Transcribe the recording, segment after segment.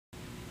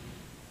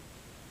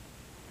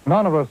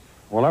None of us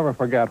will ever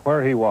forget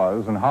where he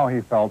was and how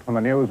he felt when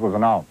the news was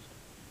announced.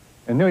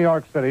 In New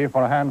York City,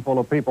 for a handful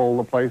of people,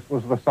 the place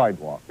was the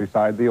sidewalk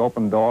beside the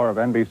open door of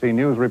NBC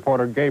News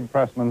reporter Gabe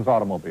Pressman's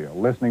automobile,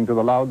 listening to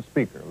the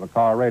loudspeaker of the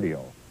car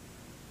radio.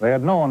 They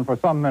had known for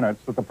some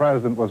minutes that the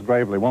president was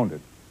gravely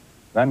wounded.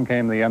 Then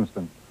came the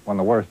instant when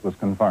the worst was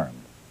confirmed.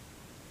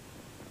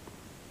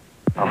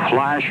 A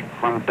flash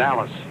from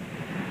Dallas.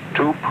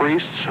 Two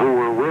priests who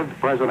were with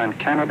President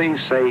Kennedy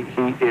say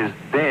he is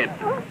dead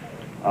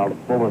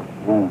of bullet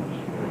wounds.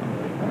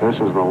 This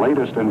is the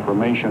latest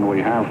information we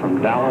have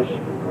from Dallas.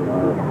 We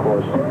are, of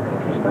course,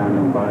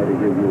 standing by to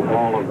give you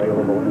all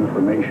available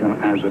information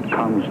as it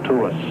comes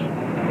to us.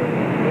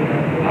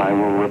 I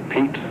will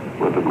repeat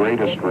with the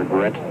greatest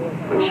regret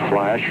this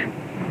flash.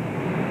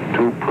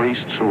 Two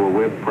priests who were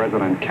with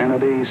President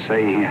Kennedy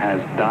say he has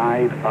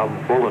died of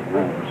bullet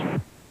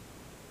wounds.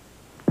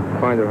 I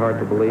find it hard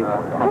to believe.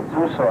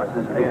 Two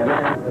sources.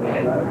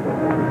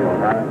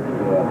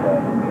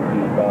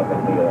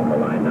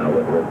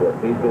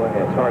 Please go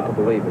ahead. It's hard to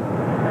believe it.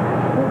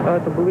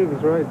 Hard to believe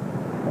is right.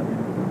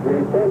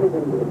 The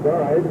president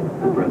died.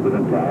 The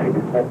president died.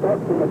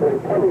 Approximately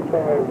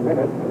 25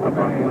 minutes.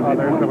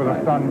 Others, there was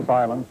a stunned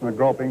silence and a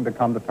groping to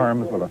come to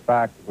terms with a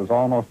fact that was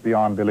almost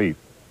beyond belief.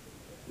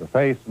 The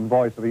face and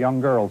voice of a young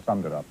girl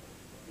summed it up.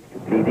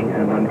 Bleeding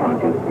and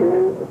unconscious.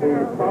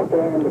 The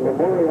Parkland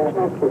Memorial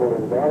Hospital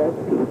in Dallas.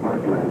 The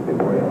Parkland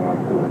Memorial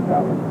Hospital in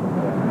Dallas.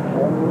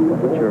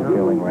 What's your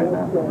feeling right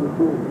now?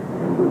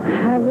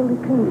 I really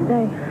couldn't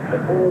say.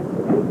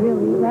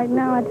 Really, right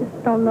now I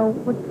just don't know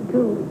what to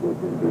do.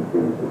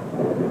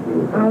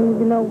 I don't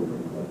even know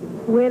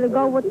where to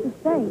go, what to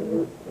say.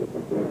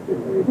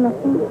 There's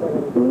nothing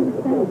for me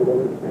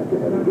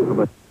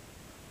to say.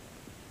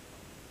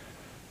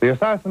 The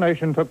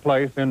assassination took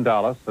place in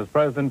Dallas as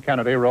President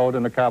Kennedy rode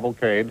in a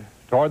cavalcade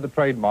toward the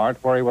Trade Mart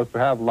where he was to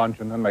have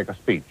luncheon and make a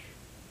speech.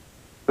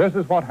 This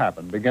is what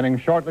happened, beginning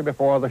shortly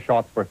before the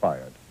shots were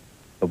fired.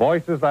 The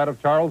voice is that of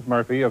Charles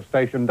Murphy of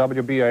station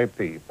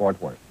WBAP,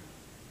 Fort Worth.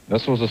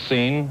 This was a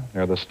scene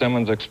near the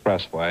Stemmons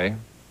Expressway.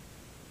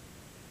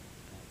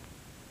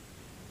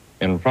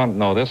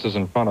 This is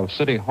in front of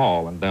City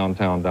Hall in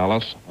downtown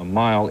Dallas, a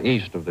mile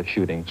east of the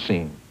shooting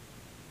scene.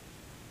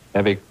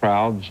 Heavy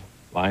crowds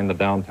lined the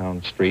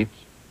downtown streets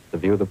to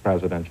view the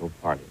presidential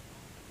party.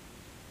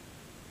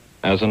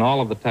 As in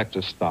all of the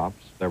Texas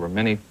stops, there were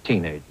many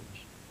teenagers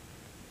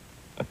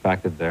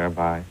attracted there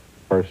by the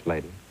First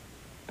Lady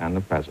and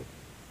the President.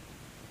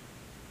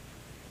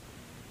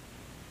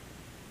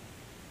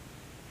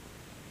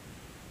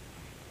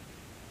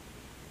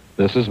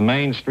 This is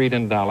Main Street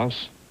in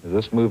Dallas. Is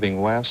this moving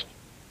west?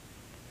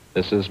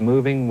 This is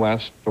moving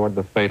west toward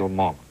the fatal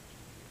moment.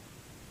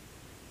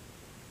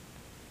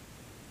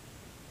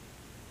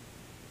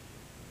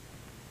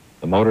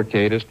 The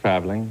motorcade is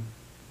traveling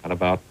at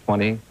about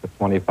 20 to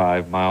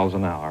 25 miles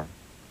an hour,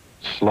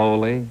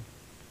 slowly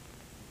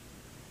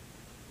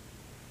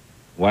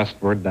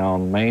westward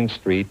down Main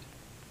Street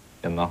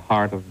in the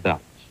heart of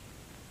Dallas.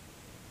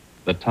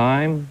 The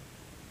time,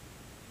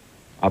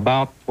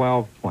 about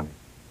 12:20.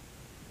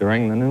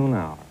 During the noon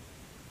hour,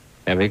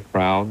 heavy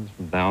crowds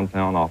from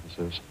downtown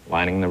offices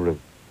lining the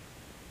route.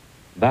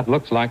 That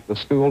looks like the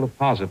school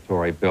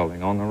depository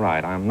building on the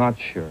right. I'm not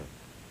sure.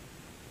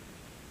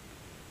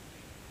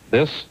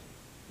 This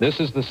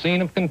is the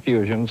scene of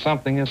confusion.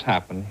 Something has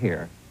happened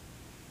here.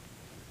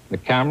 The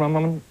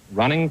cameraman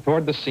running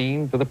toward the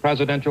scene to the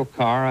presidential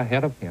car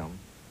ahead of him.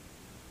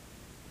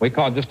 We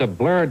caught just a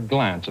blurred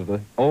glance of the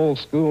old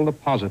school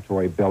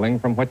depository building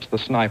from which the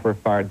sniper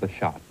fired the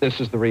shot. This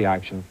is the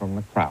reaction from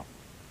the crowd.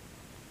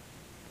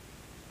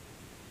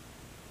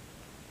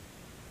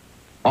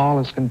 All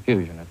is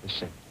confusion at the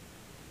scene.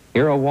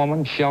 Here a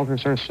woman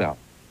shelters herself.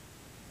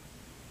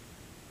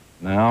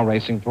 Now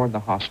racing toward the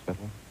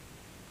hospital.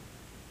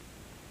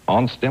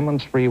 On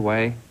Stemmons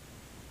Freeway,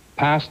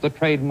 past the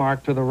Trade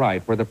Mart to the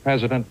right, where the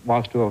president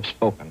was to have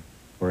spoken,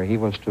 where he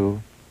was to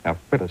have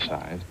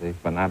criticized the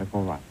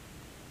fanatical right.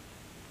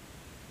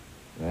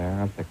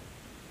 There, a picture.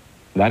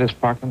 That is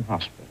Parkland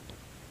Hospital,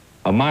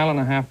 1.5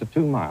 miles to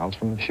 2 miles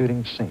from the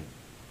shooting scene.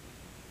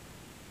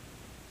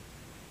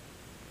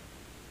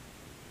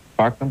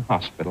 Parkland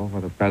Hospital,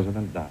 where the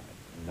president died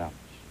in Dallas.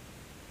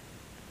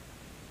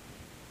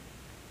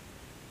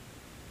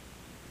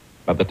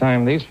 By the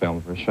time these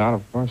films were shot,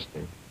 of course,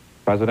 the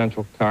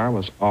presidential car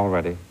was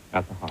already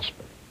at the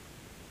hospital.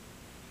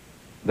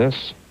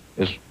 This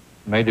is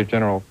Major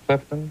General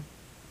Clifton,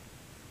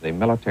 the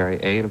military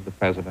aide of the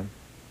president,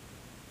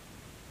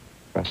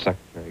 press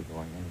secretary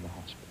going into the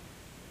hospital.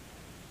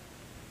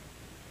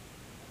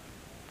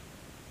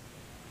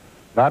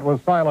 That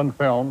was silent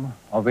film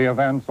of the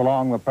events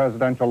along the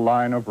presidential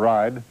line of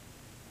ride,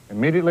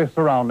 immediately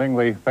surrounding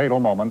the fatal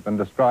moment and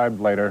described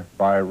later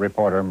by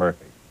reporter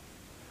Murphy.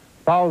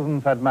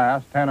 Thousands had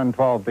massed 10 and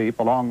 12 deep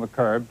along the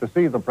curb to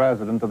see the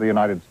President of the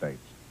United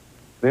States.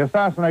 The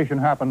assassination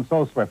happened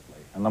so swiftly,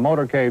 and the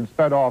motorcade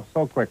sped off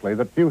so quickly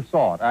that few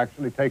saw it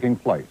actually taking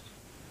place.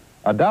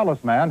 A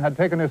Dallas man had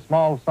taken his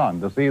small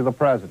son to see the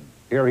President.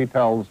 Here he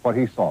tells what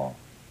he saw.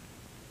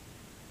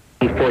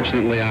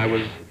 Unfortunately, I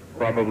was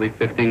probably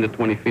 15 to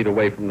 20 feet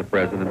away from the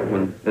president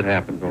when it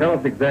happened. Tell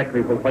us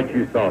exactly what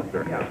you saw,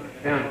 sir.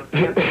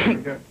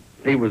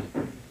 He was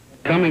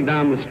coming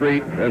down the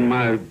street, and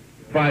my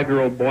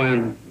 5-year-old boy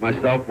and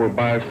myself were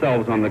by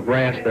ourselves on the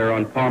grass there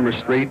on Palmer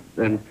Street,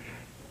 and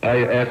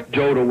I asked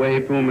Joe to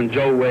wave to him, and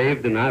Joe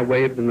waved, and I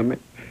waved, and the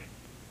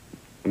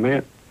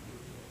man...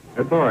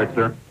 That's all right,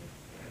 sir.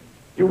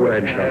 You go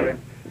ahead and tell it.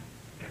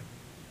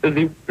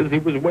 As he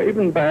was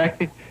waving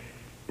back,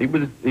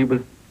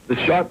 the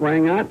shot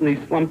rang out, and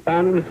he slumped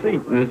down in the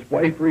seat, and his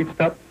wife reached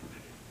up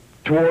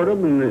toward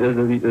him, and as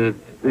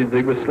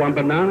he was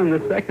slumping down, and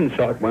the second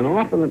shot went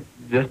off, and it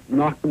just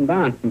knocked him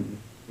down from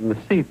the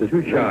seat.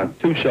 Two shots.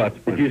 Two shots.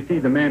 Did you see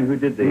the man who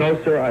did this?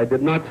 No, sir, I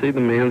did not see the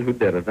man who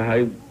did it.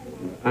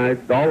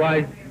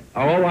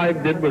 All I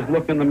did was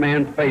look in the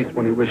man's face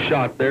when he was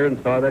shot there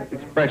and saw that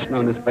expression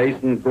on his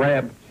face and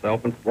grabbed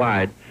himself and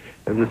slide.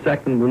 And the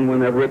second one,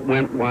 whenever it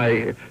went,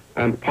 why,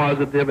 I'm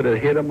positive it had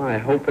hit him. I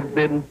hope it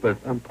didn't, but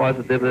I'm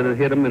positive that it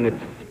hit him,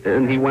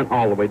 and he went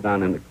all the way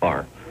down in the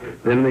car.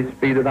 Then they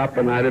speeded up,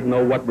 and I didn't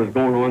know what was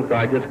going on, so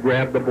I just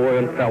grabbed the boy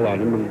and fell on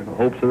him in the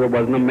hopes that there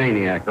wasn't a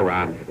maniac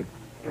around.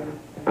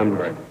 I'm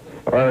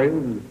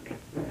sorry.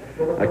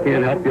 I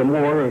can't help you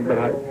more, but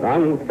I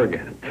won't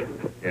forget it.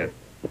 Yes.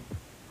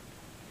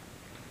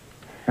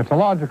 It's a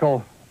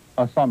logical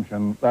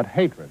assumption that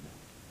hatred,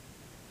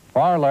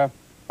 far left,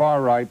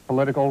 far right,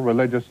 political,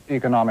 religious,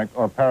 economic,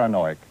 or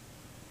paranoid,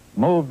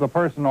 moved the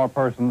person or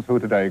persons who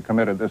today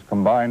committed this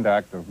combined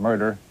act of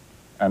murder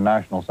and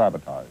national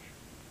sabotage.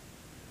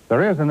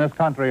 There is in this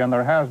country, and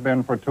there has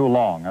been for too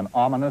long, an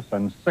ominous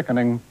and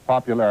sickening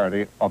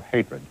popularity of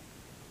hatred.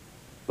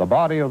 The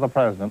body of the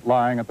president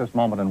lying at this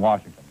moment in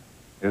Washington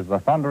is the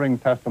thundering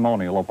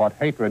testimonial of what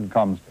hatred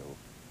comes to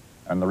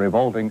and the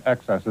revolting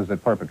excesses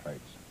it perpetrates.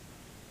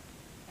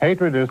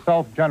 Hatred is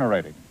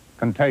self-generating,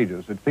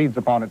 contagious. It feeds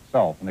upon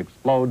itself and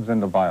explodes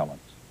into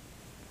violence.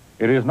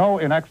 It is no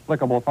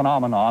inexplicable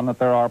phenomenon that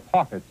there are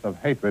pockets of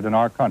hatred in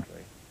our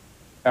country,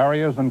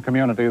 areas and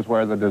communities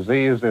where the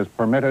disease is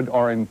permitted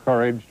or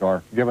encouraged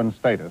or given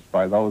status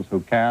by those who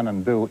can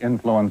and do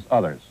influence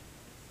others.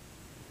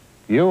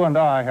 You and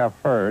I have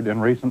heard in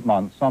recent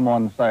months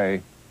someone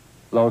say,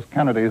 those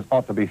Kennedys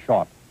ought to be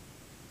shot.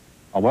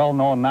 A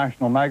well-known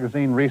national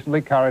magazine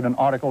recently carried an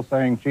article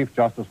saying Chief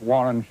Justice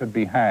Warren should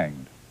be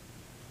hanged.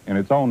 In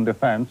its own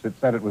defense, it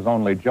said it was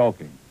only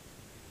joking,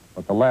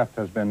 but the left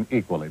has been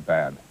equally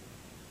bad.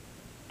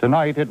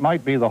 Tonight, it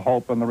might be the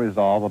hope and the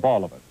resolve of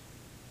all of us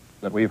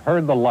that we've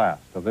heard the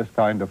last of this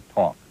kind of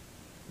talk,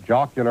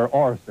 jocular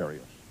or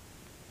serious,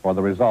 for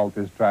the result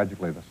is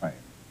tragically the same.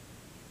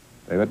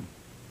 David?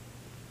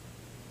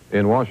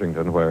 In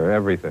Washington, where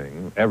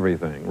everything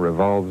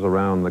revolves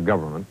around the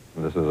government,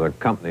 this is a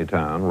company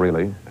town,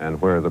 really,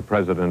 and where the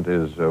president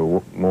is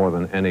more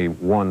than any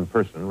one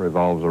person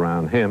revolves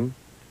around him,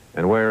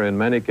 and where in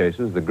many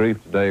cases the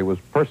grief today was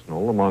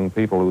personal among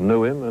people who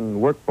knew him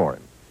and worked for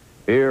him.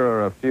 Here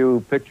are a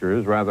few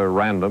pictures, rather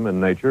random in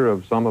nature,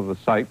 of some of the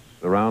sights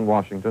around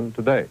Washington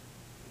today.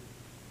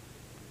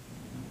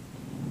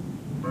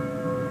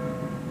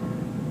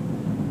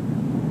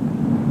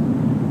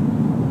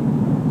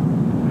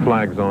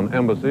 Flags on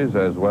embassies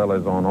as well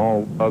as on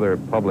all other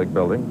public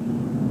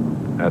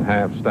buildings at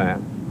half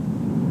staff.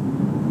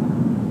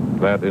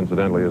 That,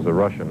 incidentally, is a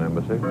Russian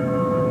embassy.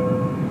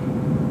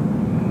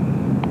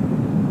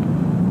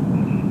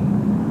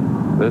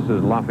 This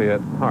is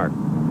Lafayette Park,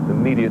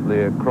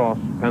 immediately across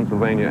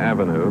Pennsylvania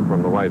Avenue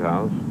from the White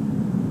House,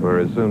 where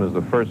as soon as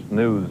the first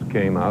news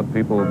came out,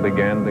 people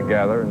began to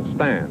gather and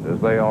stand, as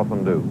they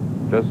often do.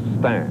 Just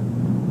stand.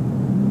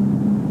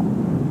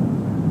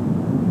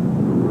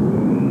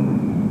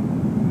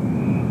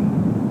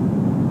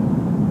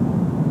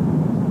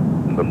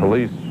 The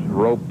police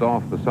roped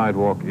off the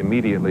sidewalk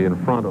immediately in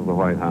front of the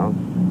White House.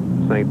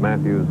 St.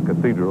 Matthew's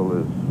Cathedral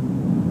is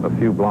a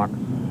few blocks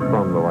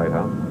from the White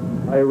House.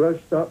 I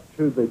rushed up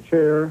to the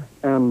chair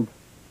and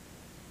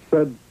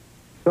said,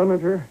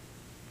 Senator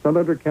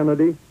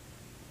Kennedy,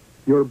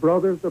 your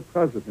brother, the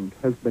president,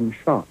 has been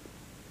shot.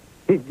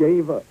 He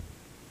gave a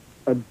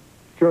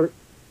jerk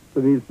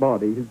to his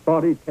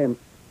body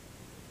tensed,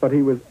 but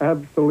he was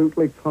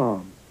absolutely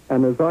calm.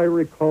 And as I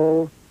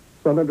recall,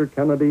 Senator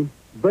Kennedy,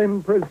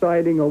 then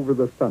presiding over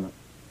the Senate,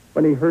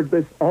 when he heard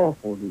this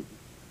awful news,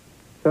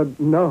 said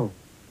no.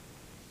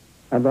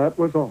 And that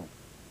was all.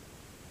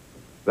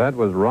 That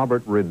was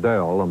Robert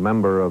Riddell, a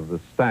member of the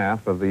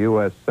staff of the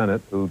U.S.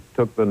 Senate, who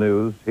took the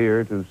news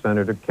here to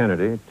Senator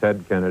Kennedy,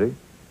 Ted Kennedy,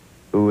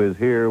 who is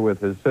here with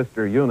his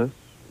sister Eunice,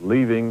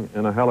 leaving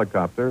in a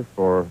helicopter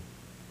for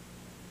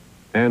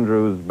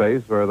Andrews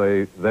Base, where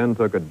they then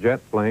took a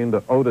jet plane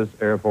to Otis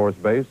Air Force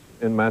Base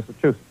in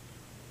Massachusetts.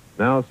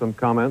 Now some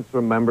comments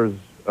from members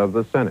of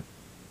the Senate.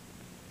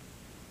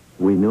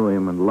 We knew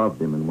him and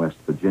loved him in West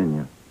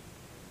Virginia.